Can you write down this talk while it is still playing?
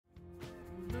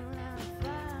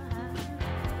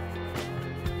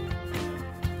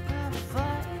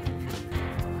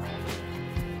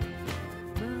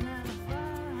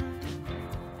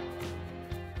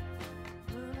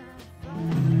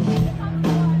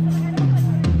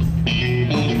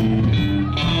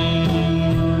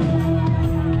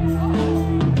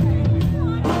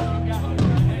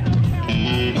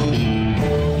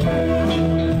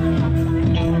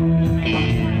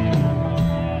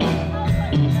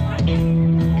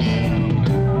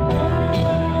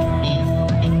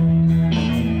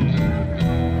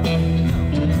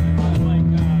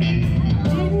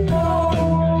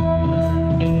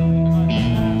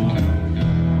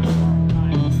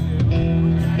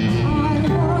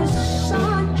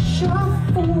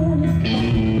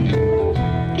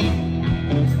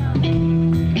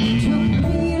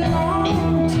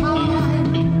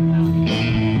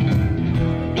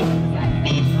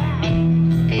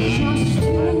Just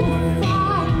to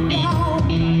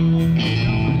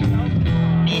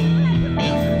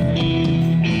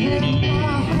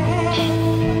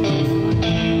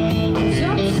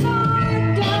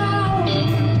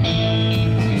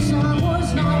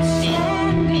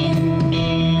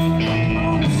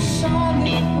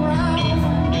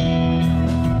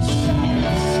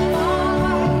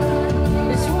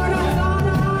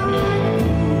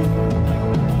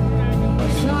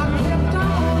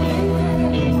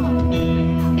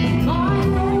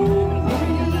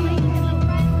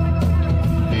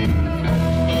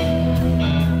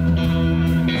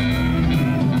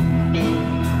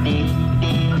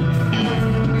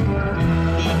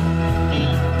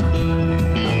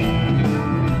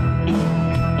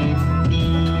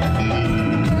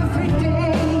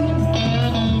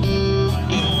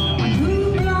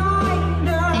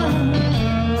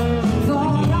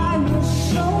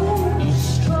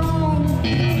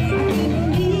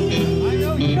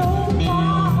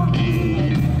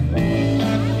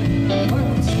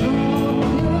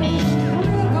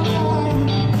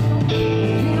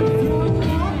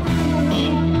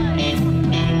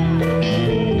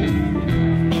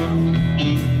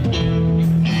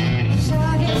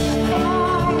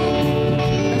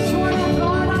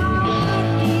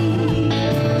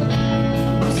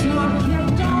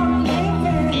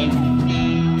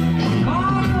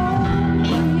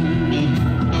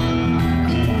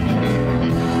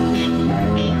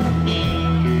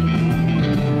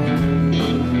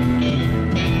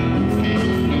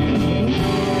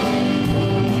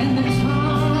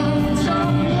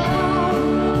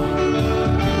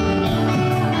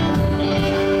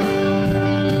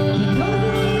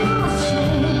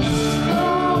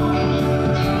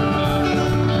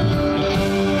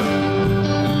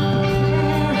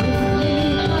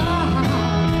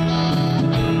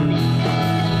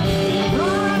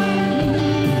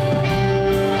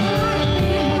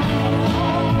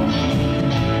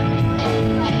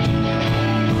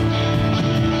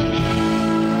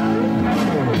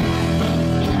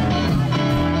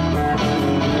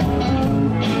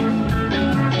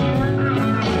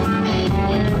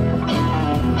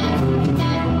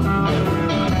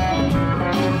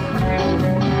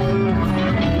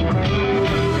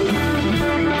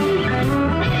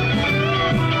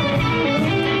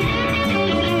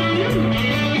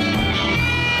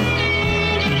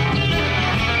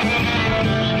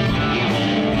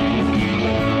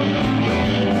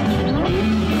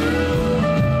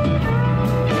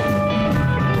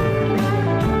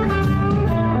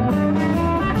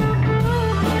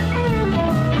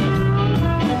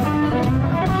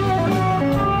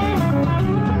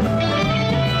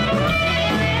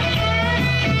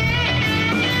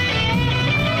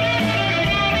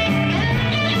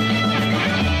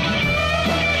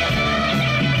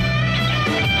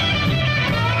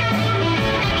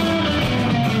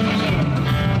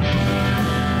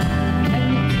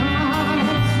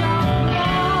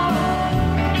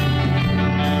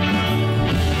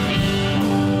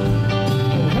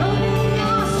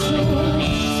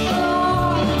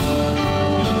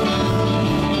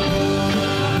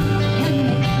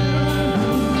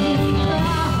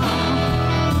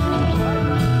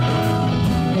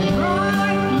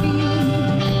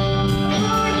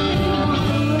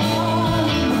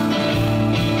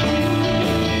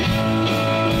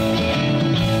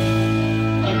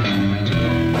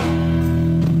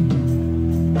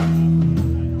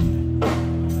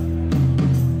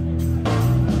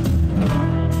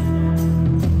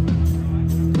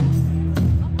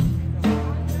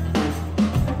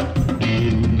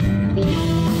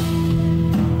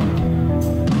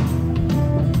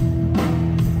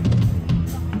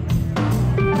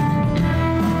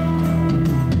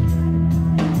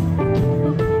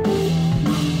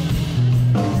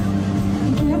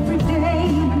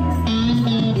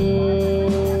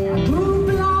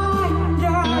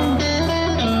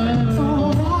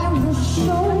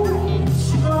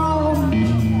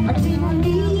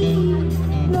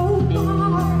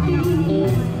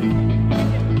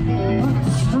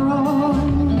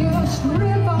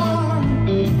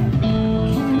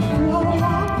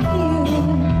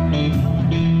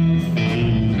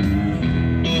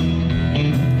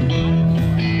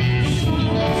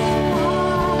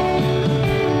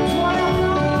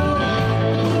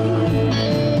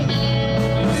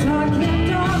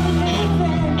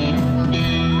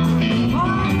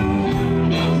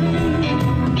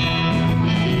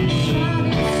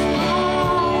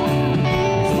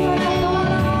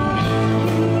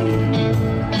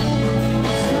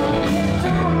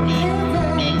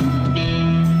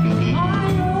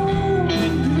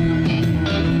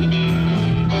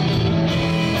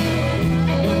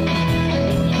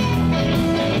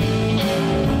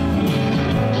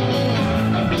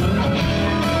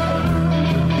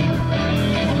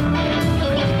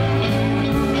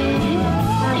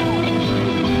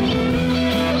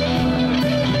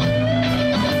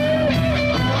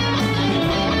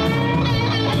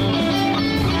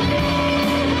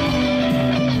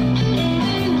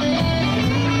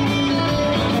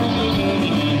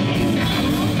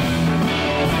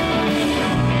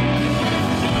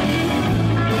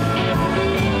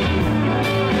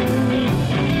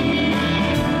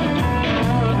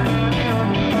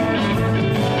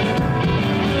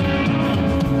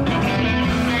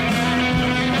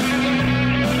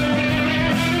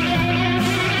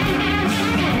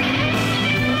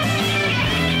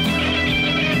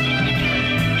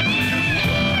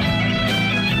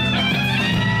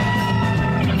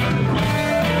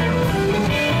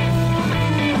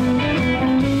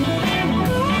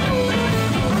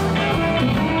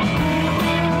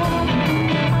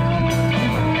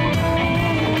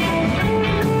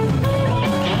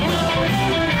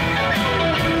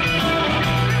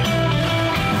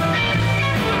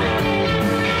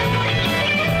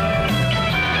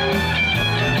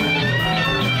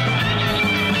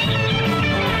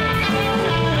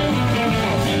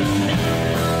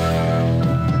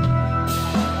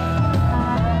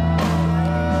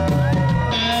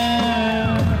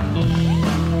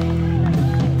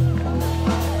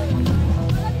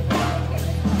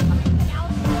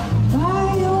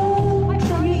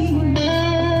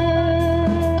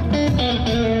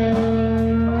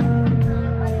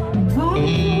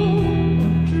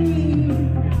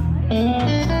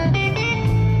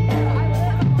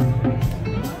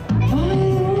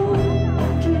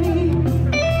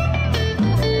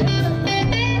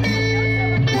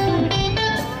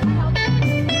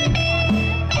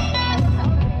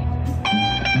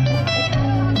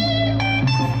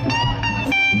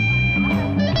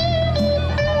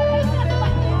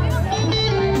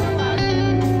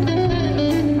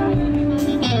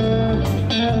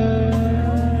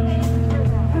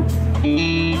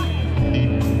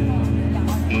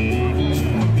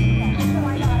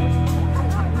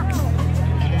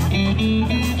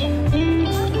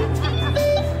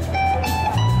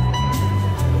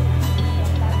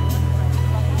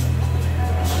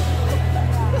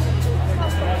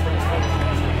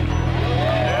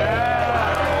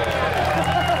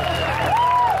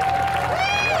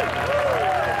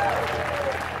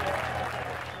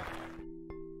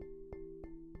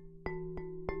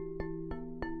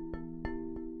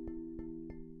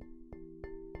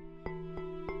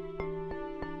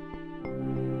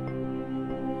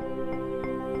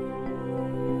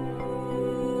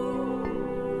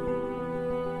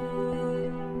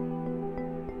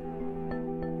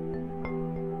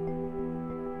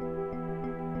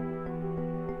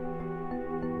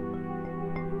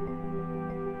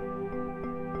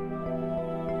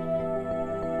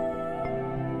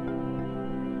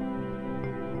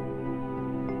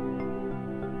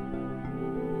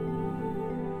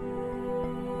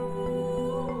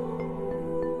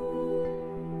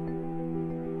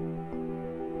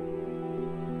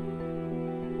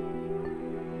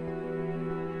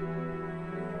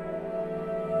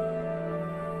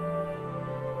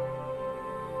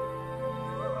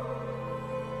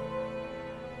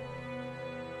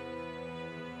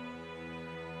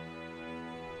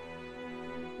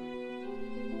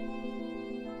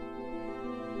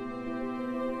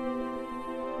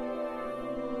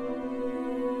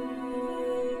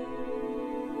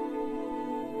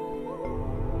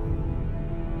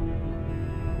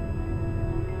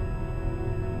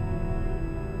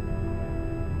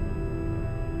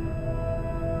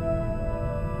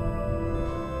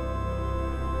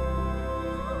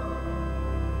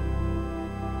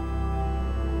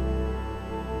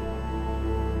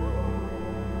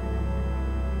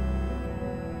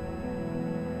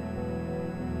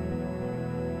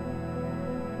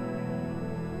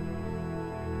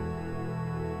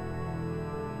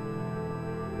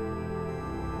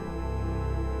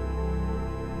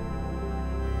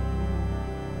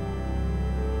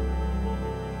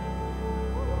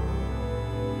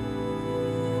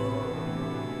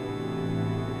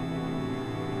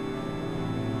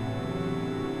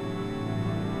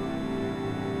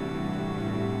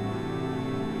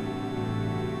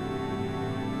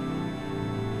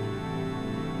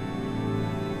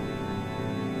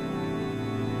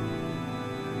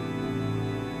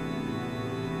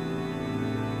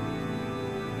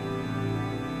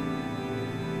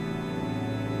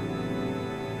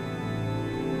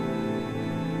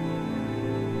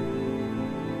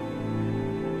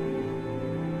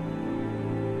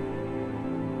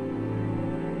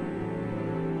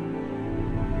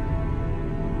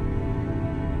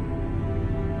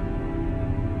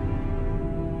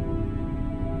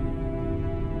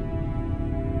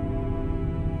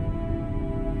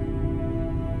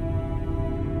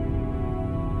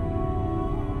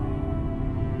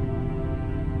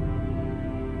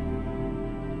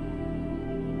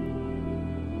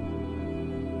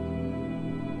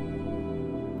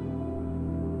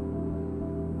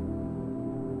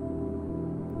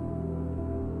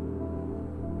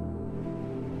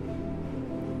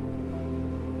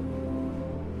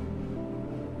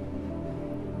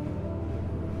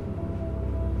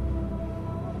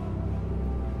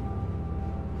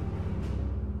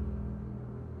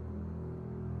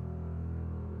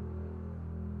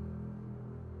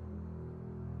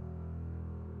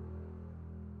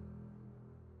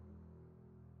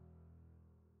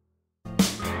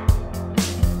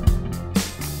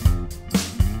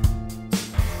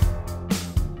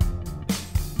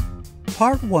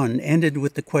Part 1 ended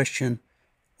with the question,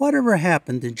 whatever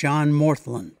happened to John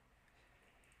Morthland?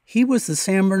 He was the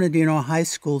San Bernardino High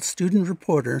School student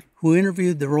reporter who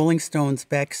interviewed the Rolling Stones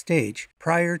backstage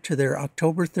prior to their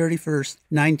October 31st,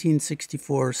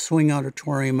 1964 Swing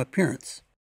Auditorium appearance.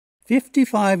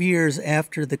 55 years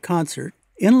after the concert,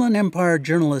 Inland Empire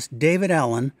journalist David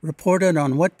Allen reported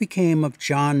on what became of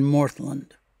John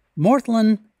Morthland.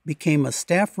 Morthland became a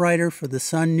staff writer for the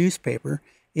Sun newspaper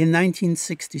in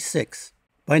 1966.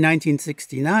 By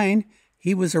 1969,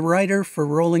 he was a writer for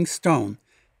Rolling Stone,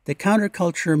 the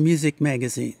counterculture music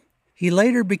magazine. He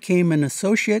later became an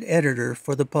associate editor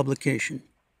for the publication.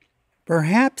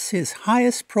 Perhaps his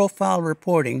highest profile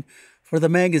reporting for the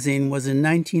magazine was in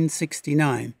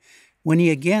 1969, when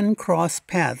he again crossed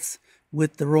paths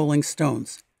with the Rolling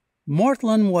Stones.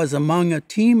 Morthland was among a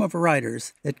team of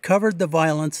writers that covered the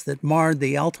violence that marred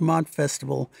the Altamont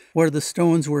Festival where the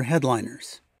Stones were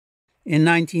headliners. In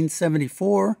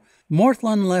 1974,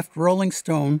 Morthland left Rolling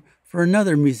Stone for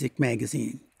another music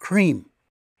magazine, Cream.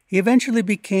 He eventually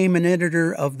became an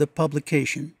editor of the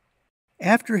publication.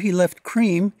 After he left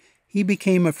Cream, he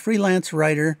became a freelance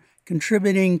writer,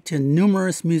 contributing to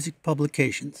numerous music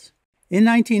publications. In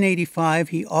 1985,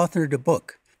 he authored a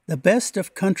book, The Best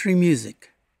of Country Music.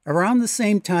 Around the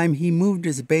same time, he moved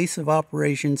his base of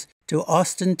operations to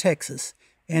Austin, Texas,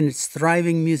 and its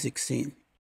thriving music scene.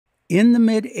 In the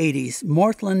mid-'80s,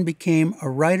 Morthland became a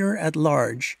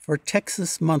writer-at-large for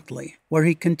Texas Monthly, where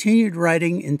he continued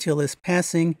writing until his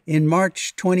passing in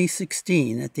March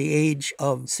 2016 at the age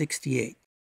of 68.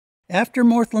 After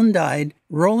Morthland died,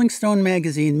 Rolling Stone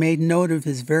magazine made note of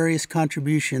his various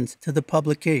contributions to the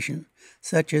publication,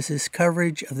 such as his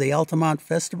coverage of the Altamont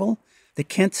Festival, the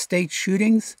Kent State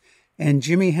shootings, and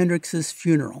Jimi Hendrix's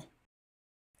funeral.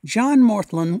 John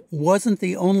Morthland wasn't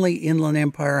the only Inland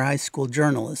Empire High School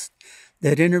journalist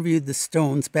that interviewed the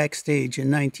Stones backstage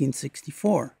in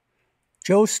 1964.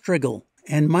 Joe Striggle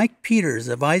and Mike Peters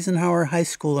of Eisenhower High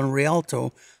School in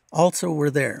Rialto also were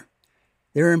there.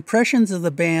 Their impressions of the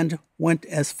band went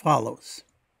as follows.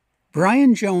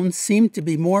 Brian Jones seemed to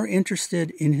be more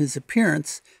interested in his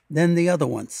appearance than the other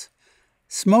ones.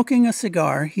 Smoking a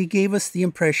cigar, he gave us the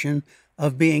impression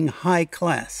of being high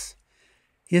class.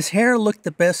 His hair looked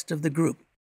the best of the group.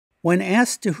 When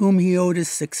asked to whom he owed his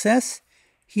success,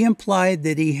 he implied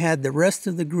that he had the rest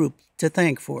of the group to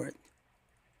thank for it.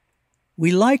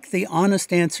 We liked the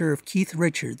honest answer of Keith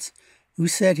Richards, who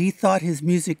said he thought his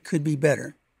music could be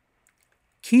better.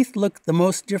 Keith looked the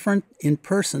most different in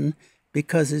person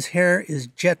because his hair is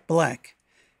jet black.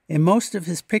 In most of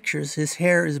his pictures, his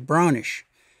hair is brownish.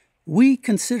 We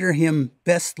consider him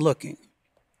best looking.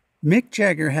 Mick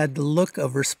Jagger had the look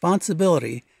of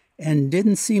responsibility and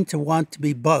didn't seem to want to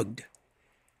be bugged.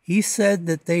 He said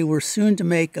that they were soon to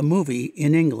make a movie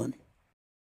in England.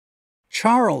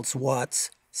 Charles Watts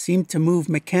seemed to move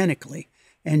mechanically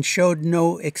and showed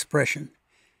no expression.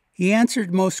 He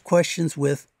answered most questions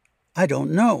with, "I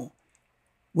don't know."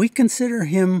 We consider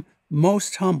him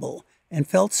most humble and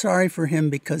felt sorry for him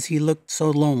because he looked so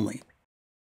lonely.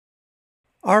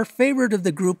 Our favorite of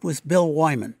the group was Bill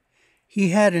Wyman. He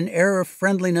had an air of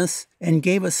friendliness and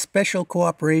gave us special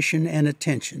cooperation and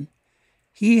attention.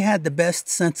 He had the best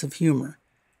sense of humor.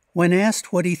 When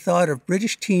asked what he thought of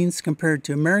British teens compared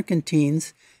to American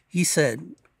teens, he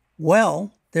said,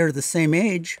 "Well, they're the same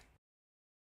age."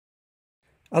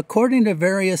 According to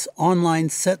various online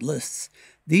set lists,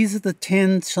 these are the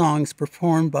 10 songs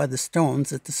performed by the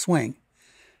Stones at the Swing.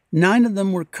 9 of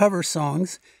them were cover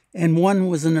songs, and 1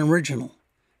 was an original.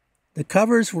 The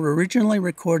covers were originally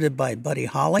recorded by Buddy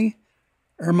Holly,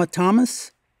 Irma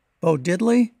Thomas, Bo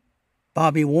Diddley,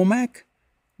 Bobby Womack,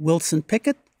 Wilson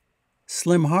Pickett,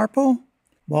 Slim Harpo,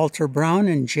 Walter Brown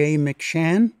and Jay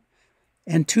McShann,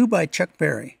 and 2 by Chuck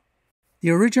Berry.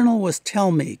 The original was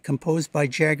Tell Me, composed by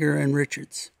Jagger and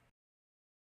Richards.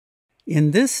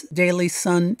 In this Daily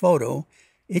Sun photo,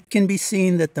 it can be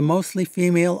seen that the mostly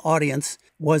female audience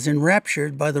was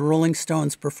enraptured by the Rolling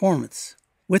Stones' performance,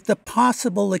 with the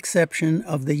possible exception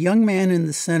of the young man in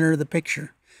the center of the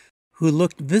picture, who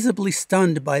looked visibly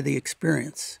stunned by the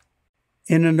experience.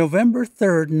 In a November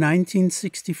 3,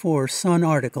 1964 Sun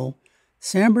article,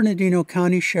 San Bernardino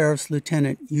County Sheriff's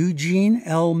Lieutenant Eugene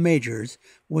L. Majors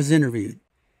was interviewed.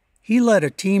 He led a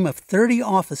team of 30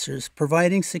 officers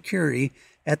providing security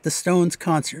at the Stones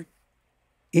concert.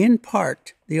 In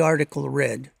part, the article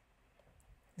read,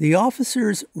 "The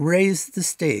officers raised the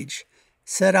stage,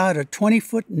 set out a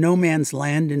 20-foot no-man's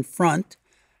land in front,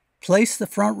 placed the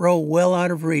front row well out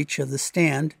of reach of the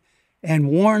stand, and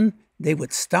warned they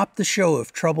would stop the show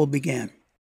if trouble began."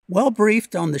 Well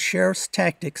briefed on the sheriff's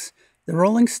tactics, the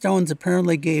Rolling Stones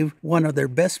apparently gave one of their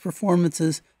best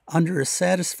performances under a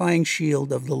satisfying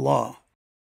shield of the law.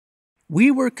 We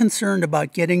were concerned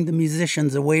about getting the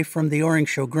musicians away from the Orange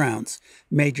Show grounds,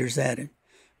 Majors added,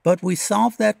 but we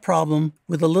solved that problem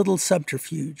with a little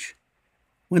subterfuge.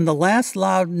 When the last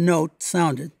loud note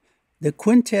sounded, the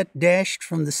quintet dashed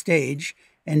from the stage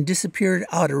and disappeared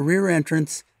out a rear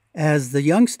entrance as the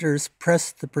youngsters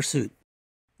pressed the pursuit.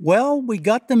 Well, we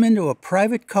got them into a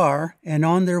private car and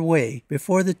on their way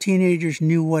before the teenagers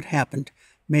knew what happened,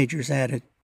 Majors added.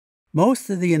 Most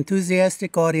of the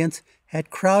enthusiastic audience had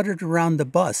crowded around the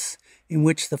bus in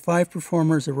which the 5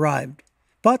 performers arrived,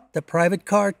 but the private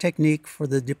car technique for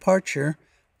the departure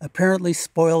apparently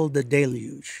spoiled the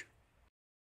deluge.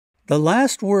 The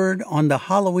last word on the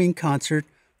Halloween concert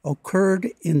occurred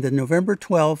in the November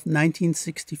 12,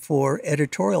 1964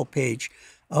 editorial page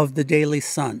of the Daily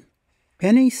Sun.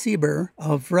 Penny Sieber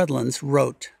of Redlands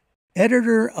wrote,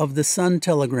 "Editor of the Sun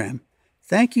Telegram,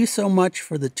 thank you so much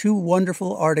for the 2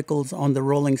 wonderful articles on the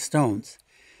Rolling Stones.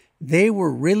 They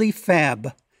were really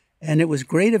fab, and it was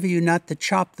great of you not to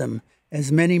chop them,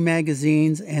 as many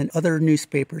magazines and other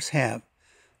newspapers have.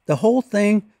 The whole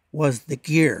thing was the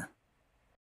gear."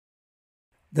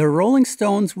 The Rolling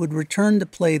Stones would return to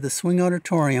play the Swing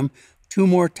Auditorium 2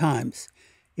 more times,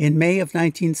 in May of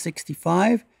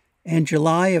 1965 and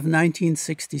July of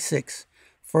 1966,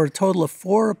 for a total of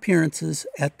 4 appearances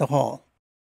at the hall.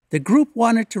 The group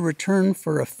wanted to return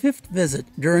for a 5th visit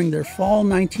during their fall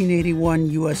 1981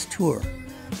 U.S. tour.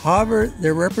 However,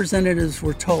 their representatives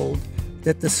were told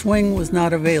that the Swing was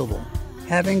not available,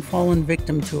 having fallen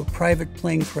victim to a private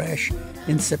plane crash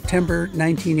in September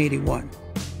 1981.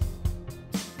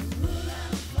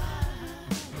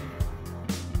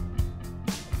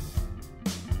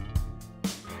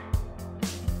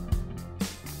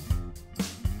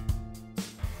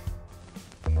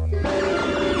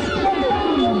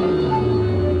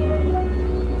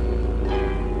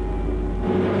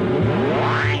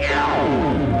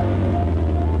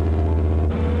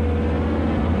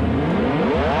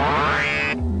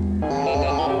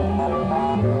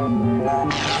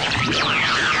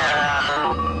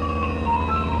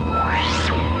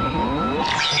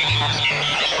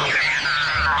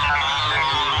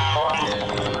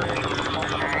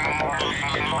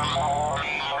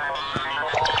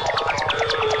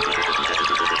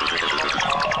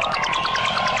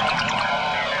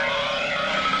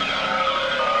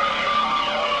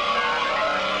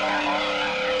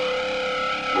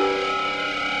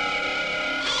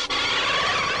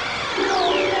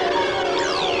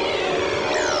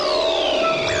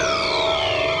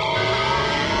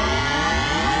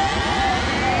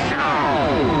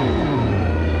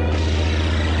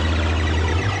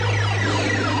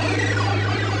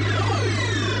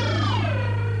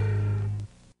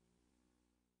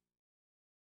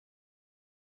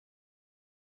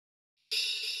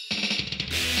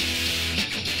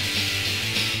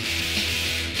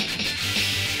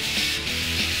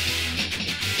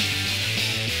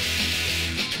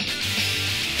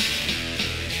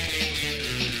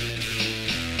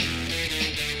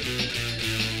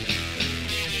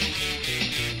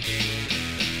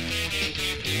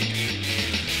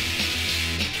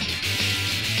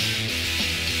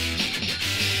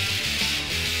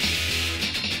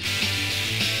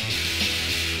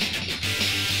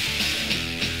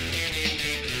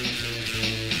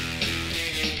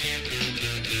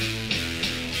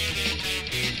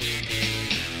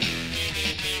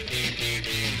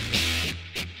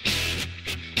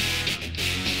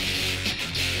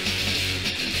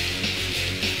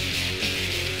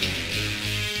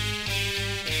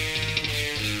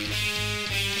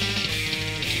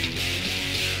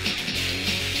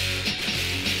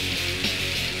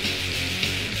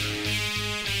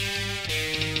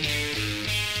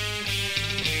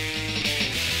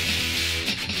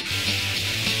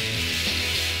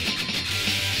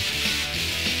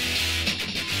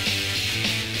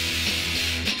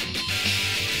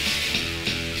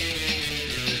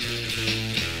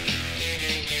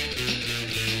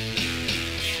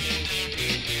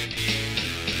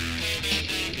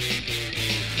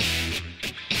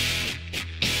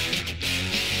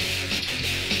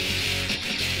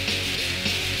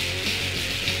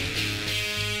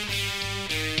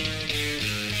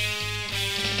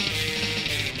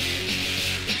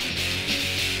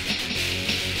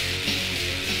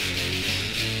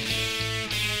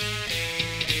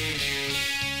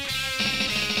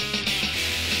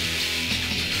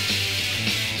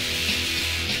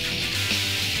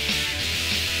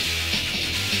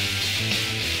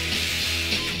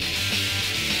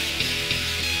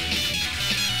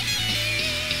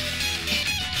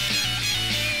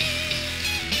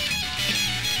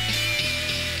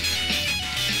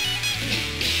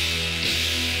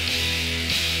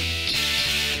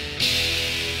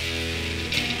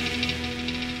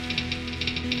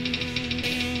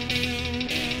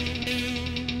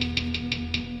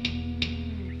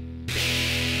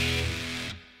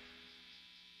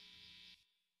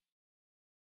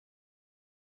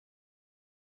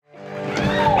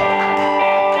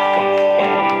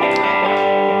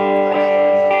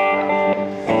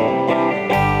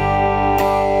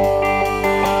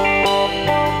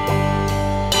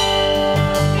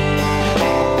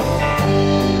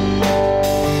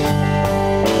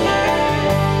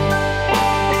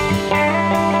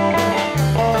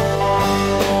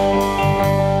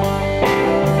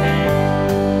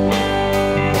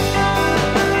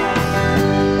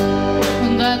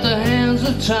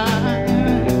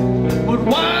 time would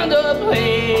wind up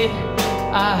late.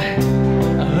 I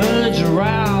heard you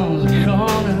round the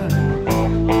corner.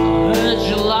 I heard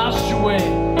you lost your way.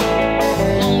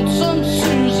 Lonesome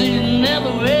Susie never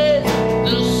read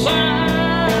the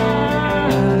sign.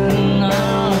 No.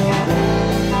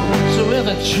 So if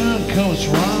a turn comes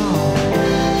wrong,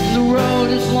 the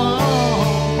road is long.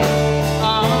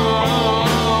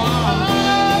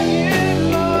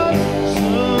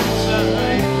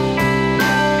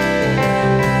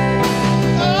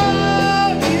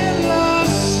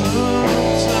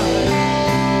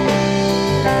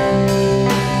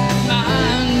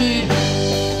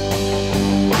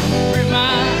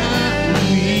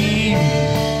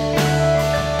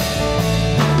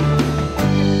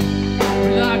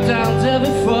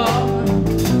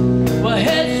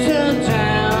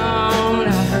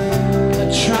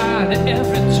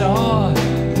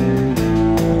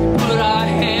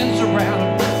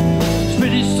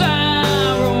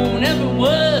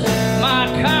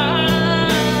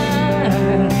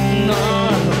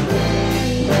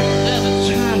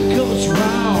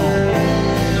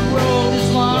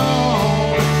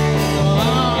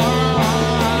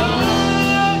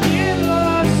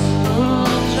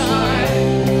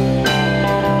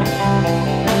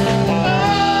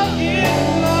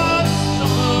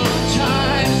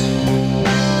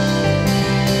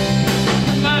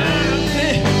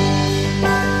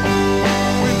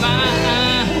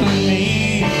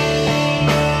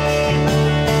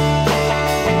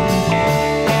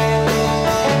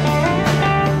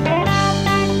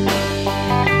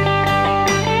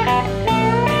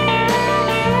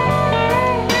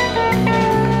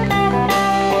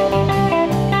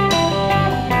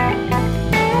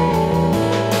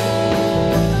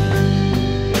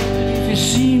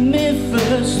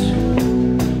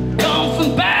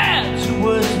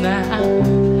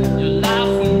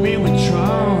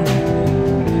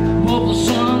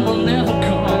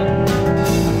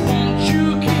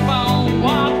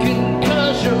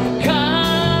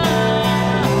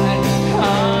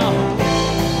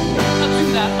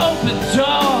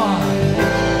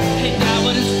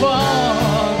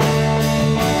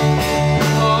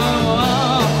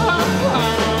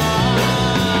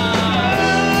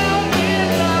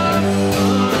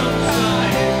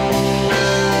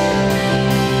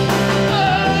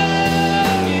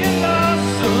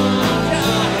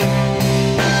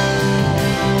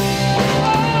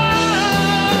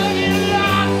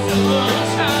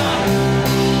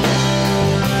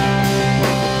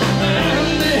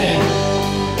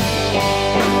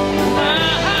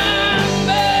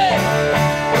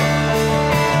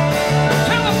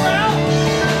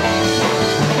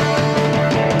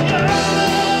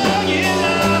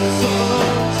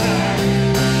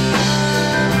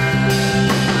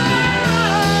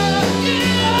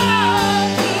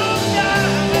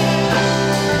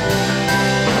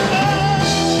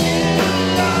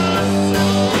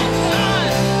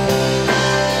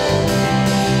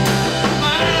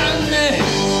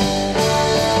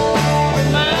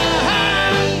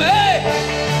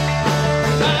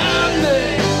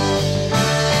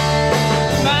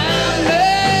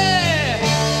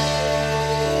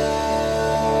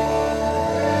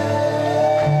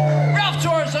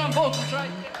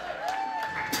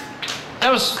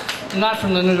 Not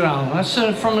from the new album. That's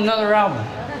from another album.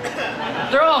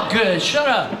 They're all good. Shut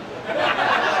up.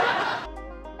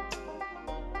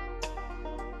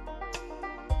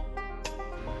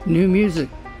 New music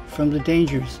from the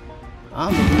Dangers.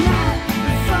 On the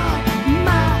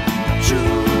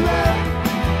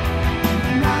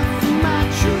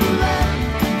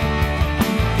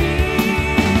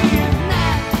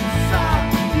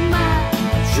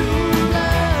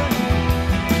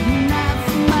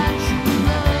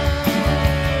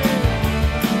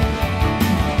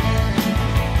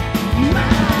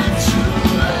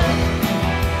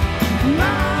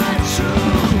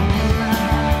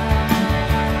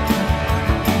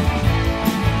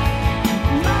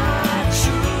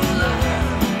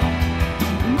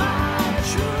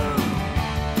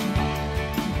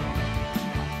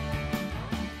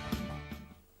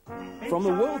From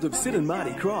the world of Sid and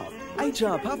Marty Krofft,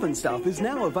 HR Puffin Stuff is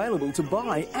now available to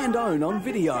buy and own on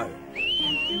video.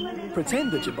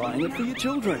 Pretend that you're buying it for your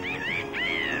children.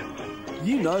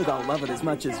 You know they'll love it as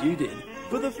much as you did,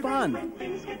 for the fun.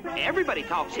 Everybody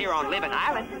talks here on Living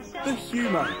Island. The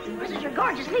humour. This is your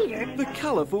gorgeous leader. The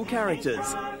colourful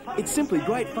characters. It's simply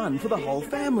great fun for the whole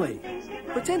family.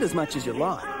 Pretend as much as you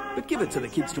like, but give it to the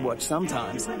kids to watch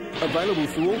sometimes. Available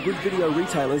through all good video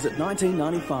retailers at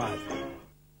 $19.95.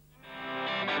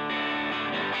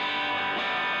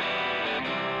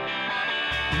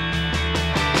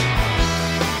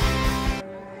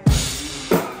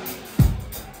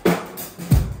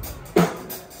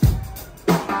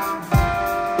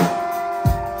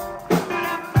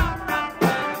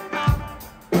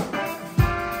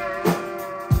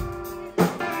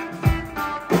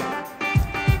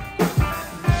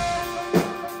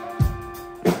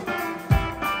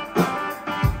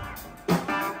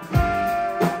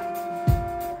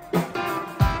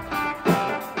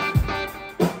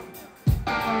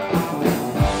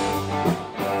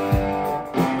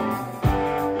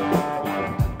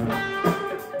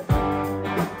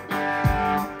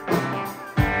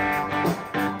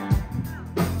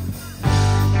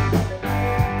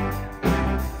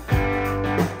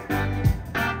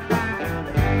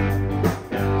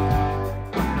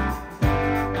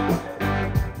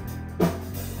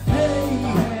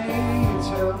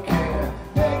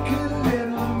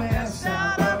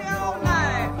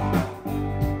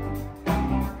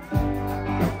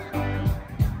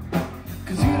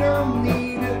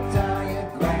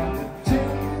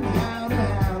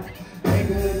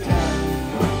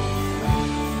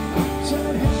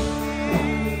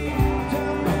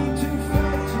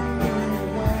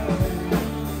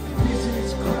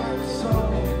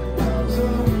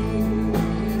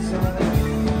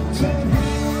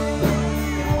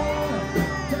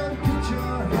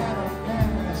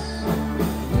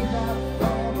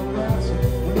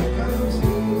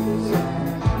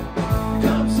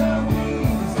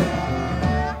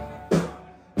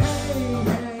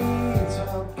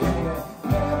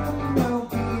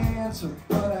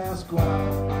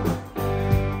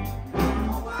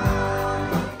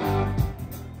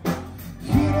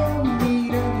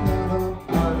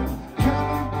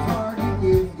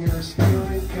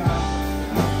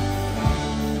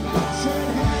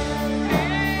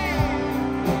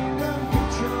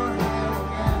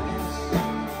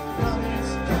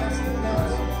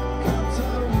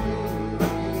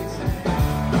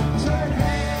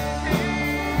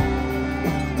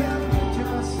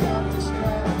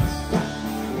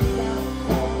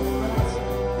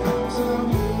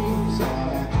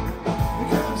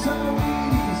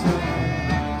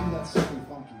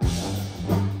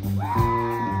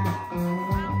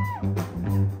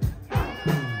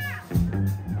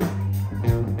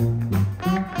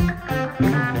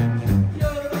 Yo,